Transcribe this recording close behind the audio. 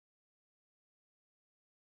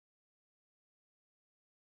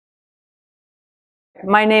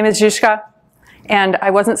My name is Zushka, and I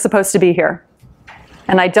wasn't supposed to be here.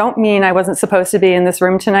 And I don't mean I wasn't supposed to be in this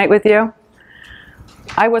room tonight with you.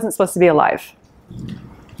 I wasn't supposed to be alive.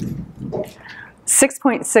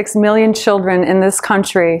 6.6 million children in this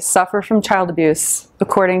country suffer from child abuse,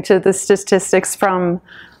 according to the statistics from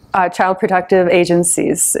child protective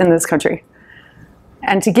agencies in this country.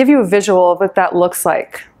 And to give you a visual of what that looks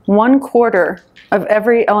like, 1/4 of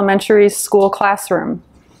every elementary school classroom,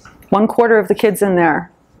 1/4 of the kids in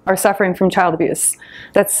there are suffering from child abuse.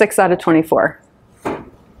 That's 6 out of 24.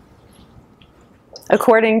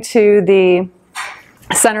 According to the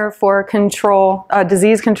Center for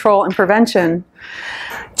Disease Control and Prevention,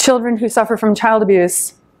 children who suffer from child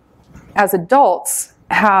abuse as adults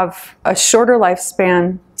have a shorter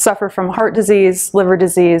lifespan, suffer from heart disease, liver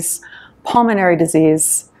disease, pulmonary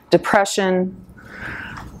disease, depression,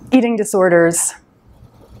 eating disorders,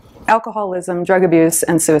 alcoholism, drug abuse,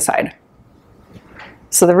 and suicide.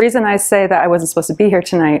 So the reason I say that I wasn't supposed to be here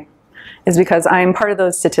tonight is because I'm part of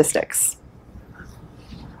those statistics.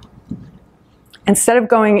 Instead of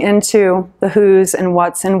going into the who's and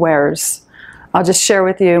what's and where's, I'll just share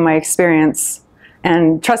with you my experience.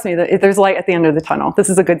 And trust me, there's light at the end of the tunnel. This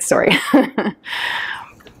is a good story.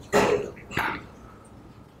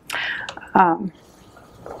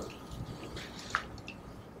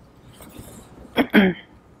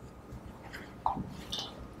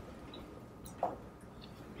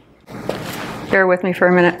 Bear with me for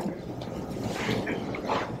a minute.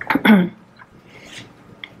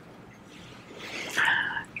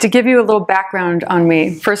 To give you a little background on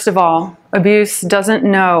me, first of all, abuse doesn't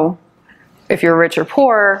know if you're rich or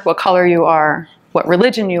poor, what color you are, what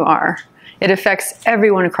religion you are. It affects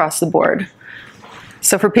everyone across the board.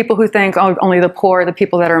 So for people who think, oh, only the poor, the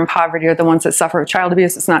people that are in poverty are the ones that suffer child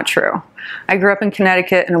abuse, it's not true. I grew up in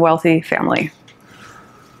Connecticut in a wealthy family.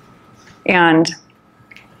 And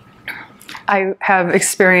I have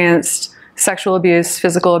experienced sexual abuse,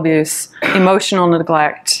 physical abuse, emotional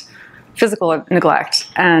neglect, physical neglect.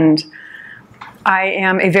 And I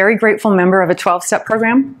am a very grateful member of a 12-step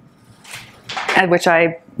program, at which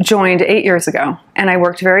I joined 8 years ago. And I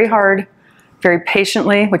worked very hard, very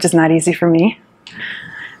patiently, which is not easy for me,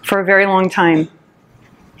 for a very long time,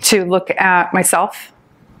 to look at myself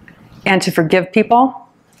and to forgive people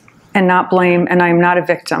and not blame, and I'm not a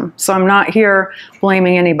victim. So I'm not here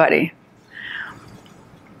blaming anybody.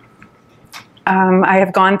 I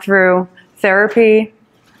have gone through therapy,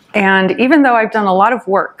 and even though I've done a lot of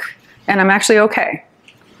work, and I'm actually okay,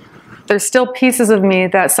 there's still pieces of me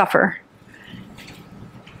that suffer.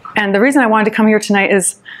 And the reason I wanted to come here tonight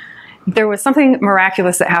is there was something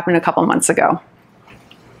miraculous that happened a couple months ago.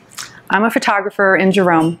 I'm a photographer in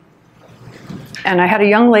Jerome, and I had a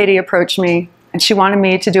young lady approach me, and she wanted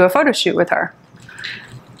me to do a photo shoot with her.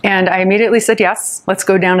 And I immediately said, yes, let's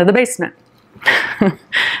go down to the basement.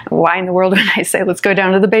 Why in the world would I say, let's go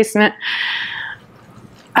down to the basement?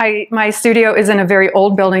 My studio is in a very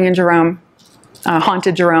old building in Jerome,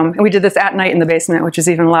 haunted Jerome. And we did this at night in the basement, which is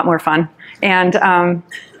even a lot more fun. And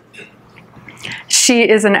she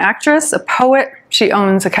is an actress, a poet. She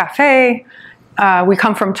owns a cafe. We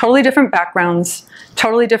come from totally different backgrounds,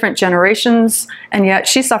 totally different generations, and yet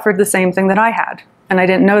she suffered the same thing that I had. And I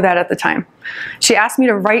didn't know that at the time. She asked me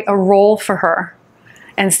to write a role for her.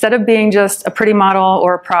 Instead of being just a pretty model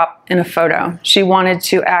or a prop in a photo, she wanted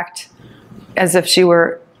to act as if she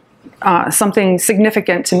were something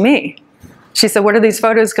significant to me. She said, what are these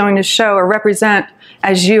photos going to show or represent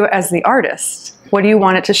as you as the artist? What do you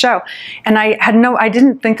want it to show? And I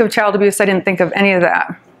didn't think of child abuse, I didn't think of any of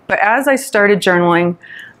that. But as I started journaling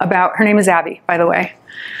about, her name is Abby, by the way,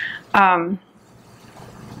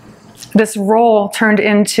 this role turned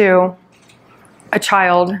into a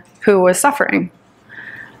child who was suffering.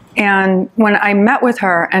 And when I met with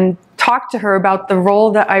her and talked to her about the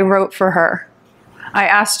role that I wrote for her, I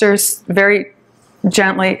asked her very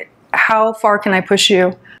gently, how far can I push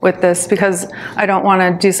you with this? Because I don't want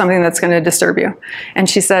to do something that's going to disturb you. And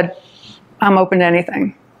she said, I'm open to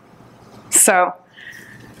anything. So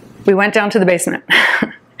we went down to the basement.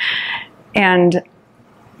 And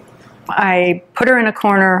I put her in a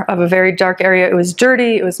corner of a very dark area. It was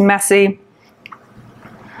dirty, it was messy.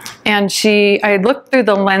 And I looked through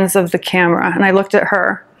the lens of the camera, and I looked at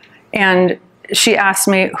her, and she asked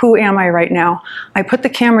me, who am I right now? I put the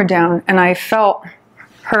camera down, and I felt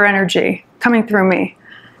her energy coming through me.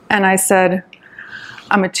 And I said,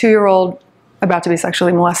 I'm a 2-year-old about to be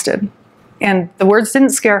sexually molested. And the words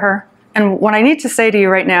didn't scare her. And what I need to say to you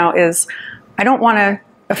right now is, I don't want to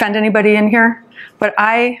offend anybody in here, but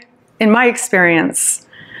in my experience,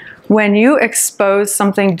 when you expose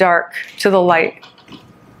something dark to the light,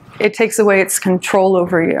 it takes away its control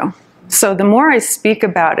over you. So the more I speak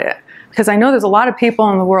about it, because I know there's a lot of people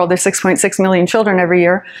in the world, there's 6.6 million children every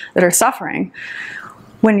year that are suffering.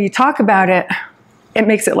 When you talk about it, it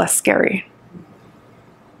makes it less scary.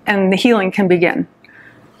 And the healing can begin.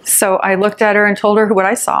 So I looked at her and told her what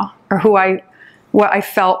I saw, or what I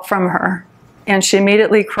felt from her. And she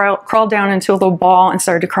immediately crawled down into a little ball and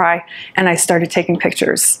started to cry, and I started taking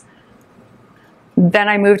pictures. Then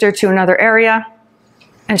I moved her to another area,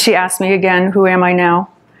 and she asked me again, who am I now?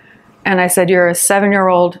 And I said, you're a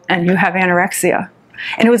 7-year-old and you have anorexia.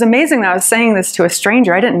 And it was amazing that I was saying this to a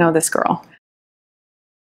stranger. I didn't know this girl.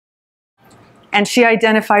 And she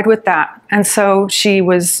identified with that. And so she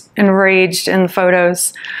was enraged in the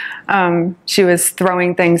photos. She was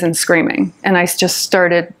throwing things and screaming. And I just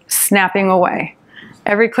started snapping away.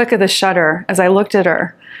 Every click of the shutter, as I looked at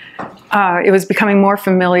her, it was becoming more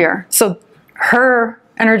familiar. So her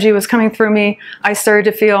energy was coming through me. I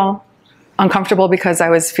started to feel uncomfortable because I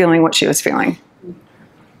was feeling what she was feeling.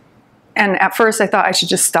 And at first I thought I should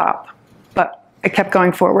just stop, but I kept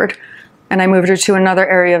going forward. And I moved her to another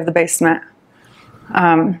area of the basement.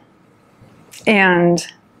 And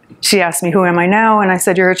she asked me, who am I now? And I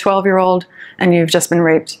said, you're a 12-year-old and you've just been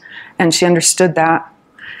raped. And she understood that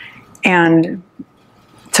and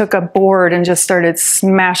took a board and just started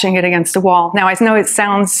smashing it against a wall. Now, I know it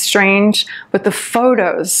sounds strange, but the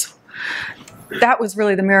photos, that was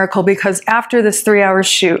really the miracle, because after this 3-hour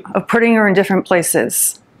shoot of putting her in different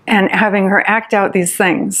places and having her act out these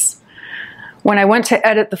things, when I went to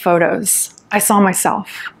edit the photos, I saw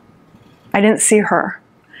myself. I didn't see her.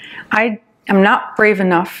 I am not brave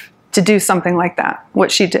enough to do something like that,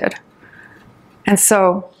 what she did. And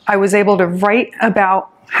so I was able to write about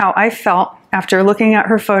how I felt after looking at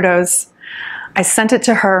her photos. I sent it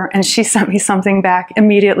to her and she sent me something back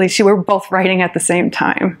immediately. We were both writing at the same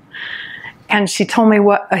time. And she told me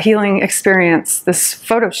what a healing experience this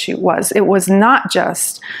photo shoot was. It was not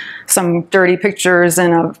just some dirty pictures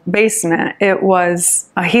in a basement. It was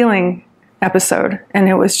a healing episode, and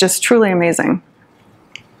it was just truly amazing.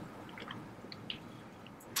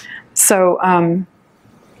 So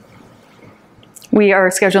we are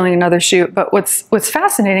scheduling another shoot, but what's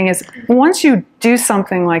fascinating is once you do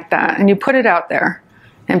something like that and you put it out there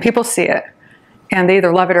and people see it and they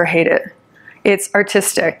either love it or hate it, it's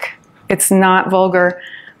artistic, it's not vulgar.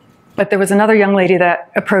 But there was another young lady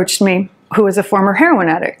that approached me who is a former heroin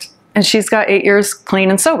addict, and she's got 8 years clean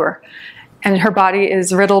and sober, and her body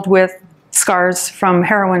is riddled with scars from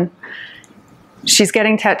heroin. She's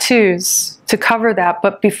getting tattoos to cover that,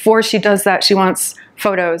 but before she does that, she wants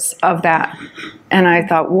photos of that. And I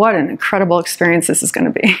thought, what an incredible experience this is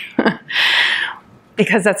going to be.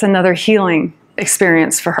 Because that's another healing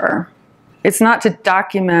experience for her. It's not to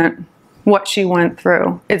document what she went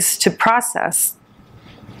through. It's to process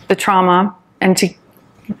the trauma and to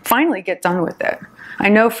finally get done with it. I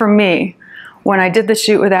know for me, when I did the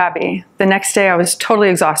shoot with Abby, the next day I was totally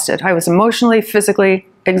exhausted. I was emotionally, physically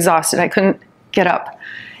exhausted. I couldn't get up.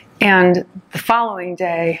 And the following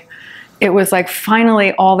day, it was like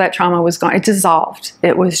finally all that trauma was gone. It dissolved.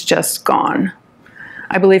 It was just gone.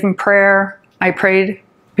 I believe in prayer. I prayed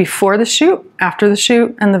before the shoot, after the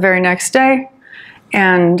shoot, and the very next day,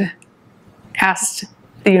 and asked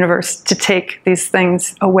the universe to take these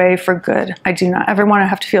things away for good. I do not ever want to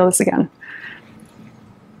have to feel this again.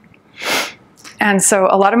 And so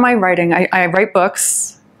a lot of my writing, I write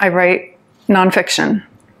books, I write nonfiction,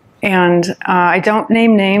 and I don't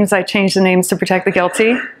name names. I change the names to protect the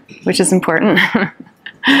guilty, which is important.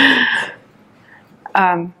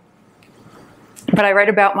 But I write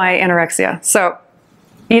about my anorexia. So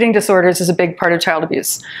eating disorders is a big part of child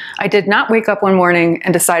abuse. I did not wake up one morning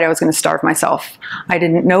and decide I was going to starve myself. I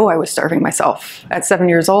didn't know I was starving myself. At 7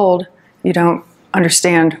 years old, you don't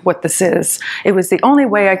understand what this is. It was the only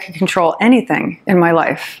way I could control anything in my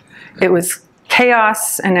life. It was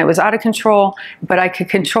chaos and it was out of control, but I could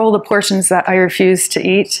control the portions that I refused to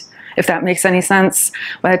eat, if that makes any sense.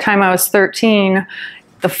 By the time I was 13,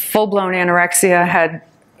 the full-blown anorexia had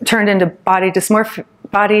turned into body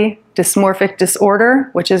dysmorphic disorder,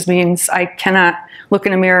 which means I cannot look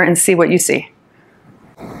in a mirror and see what you see.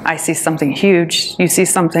 I see something huge. You see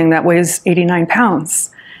something that weighs 89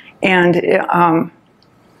 pounds. And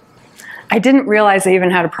I didn't realize I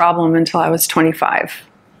even had a problem until I was 25,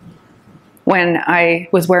 when I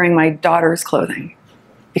was wearing my daughter's clothing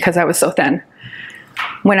because I was so thin.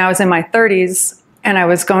 When I was in my 30s and I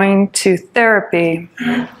was going to therapy,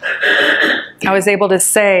 I was able to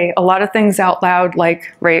say a lot of things out loud,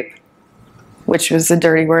 like rape, which was a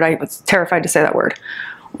dirty word. I was terrified to say that word.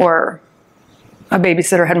 Or a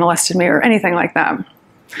babysitter had molested me, or anything like that.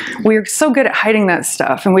 We were so good at hiding that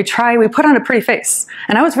stuff, and we put on a pretty face.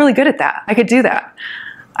 And I was really good at that. I could do that.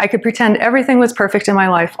 I could pretend everything was perfect in my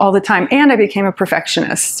life all the time, and I became a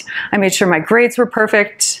perfectionist. I made sure my grades were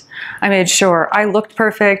perfect. I made sure I looked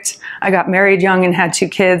perfect. I got married young and had 2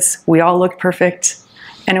 kids. We all looked perfect,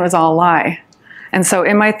 and it was all a lie. And so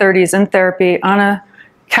in my 30s, in therapy, on a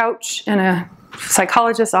couch in a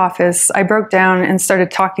psychologist's office, I broke down and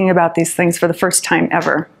started talking about these things for the first time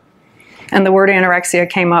ever. And the word anorexia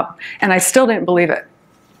came up, and I still didn't believe it.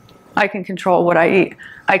 I can control what I eat.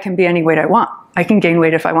 I can be any weight I want. I can gain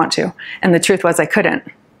weight if I want to. And the truth was I couldn't.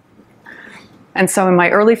 And so in my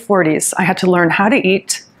early 40s, I had to learn how to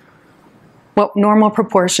eat, what normal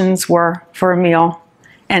proportions were for a meal,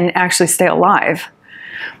 and actually stay alive.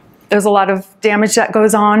 There's a lot of damage that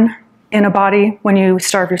goes on in a body when you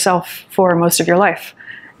starve yourself for most of your life.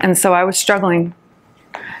 And so I was struggling.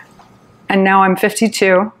 And now I'm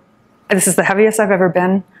 52. This is the heaviest I've ever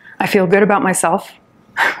been. I feel good about myself.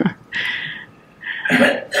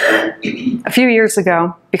 A few years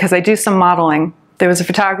ago, because I do some modeling, there was a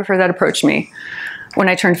photographer that approached me when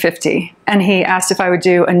I turned 50, and he asked if I would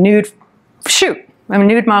do a nude shoot, a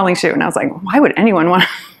nude modeling shoot. And I was like, why would anyone want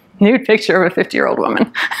a nude picture of a 50-year-old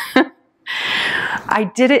woman? I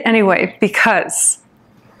did it anyway because,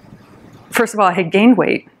 first of all, I had gained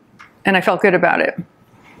weight, and I felt good about it.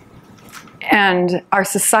 And our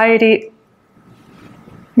society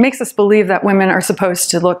makes us believe that women are supposed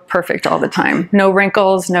to look perfect all the time. No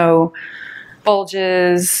wrinkles, no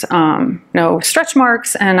bulges, no stretch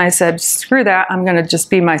marks. And I said, screw that, I'm gonna just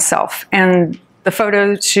be myself. And the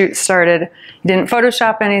photo shoot started. Didn't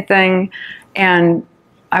Photoshop anything, and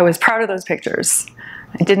I was proud of those pictures.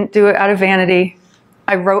 I didn't do it out of vanity.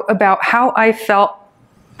 I wrote about how I felt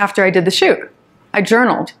after I did the shoot. I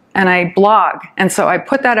journaled and I blog, and so I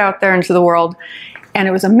put that out there into the world, and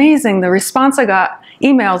it was amazing the response I got.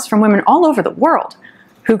 Emails from women all over the world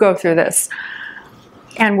who go through this,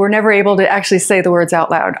 and were never able to actually say the words out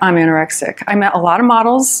loud, I'm anorexic. I met a lot of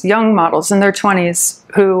models, young models in their 20s,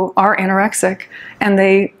 who are anorexic, and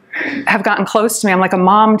they have gotten close to me. I'm like a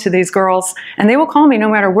mom to these girls, and they will call me no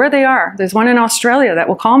matter where they are. There's one in Australia that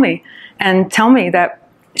will call me and tell me that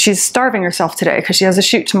she's starving herself today because she has a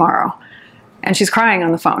shoot tomorrow, and she's crying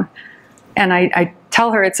on the phone. And I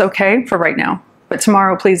tell her it's okay for right now, but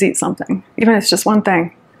tomorrow please eat something, even if it's just one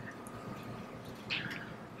thing.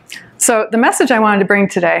 So the message I wanted to bring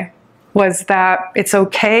today was that it's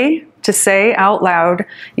okay to say out loud,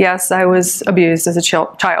 yes, I was abused as a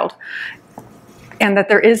child, and that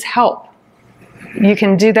there is help. You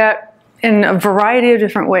can do that in a variety of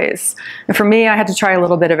different ways. And for me, I had to try a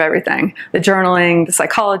little bit of everything. The journaling, the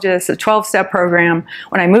psychologist, the 12-step program.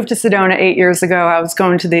 When I moved to Sedona 8 years ago, I was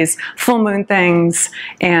going to these full moon things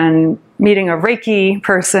and meeting a Reiki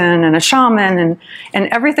person and a shaman, and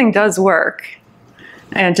everything does work.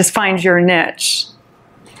 And just find your niche.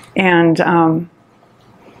 And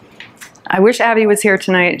I wish Abby was here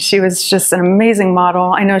tonight. She was just an amazing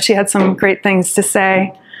model. I know she had some great things to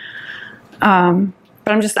say.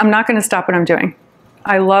 But I'm not going to stop what I'm doing.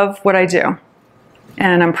 I love what I do,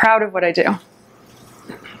 and I'm proud of what I do.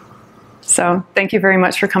 So thank you very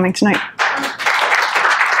much for coming tonight.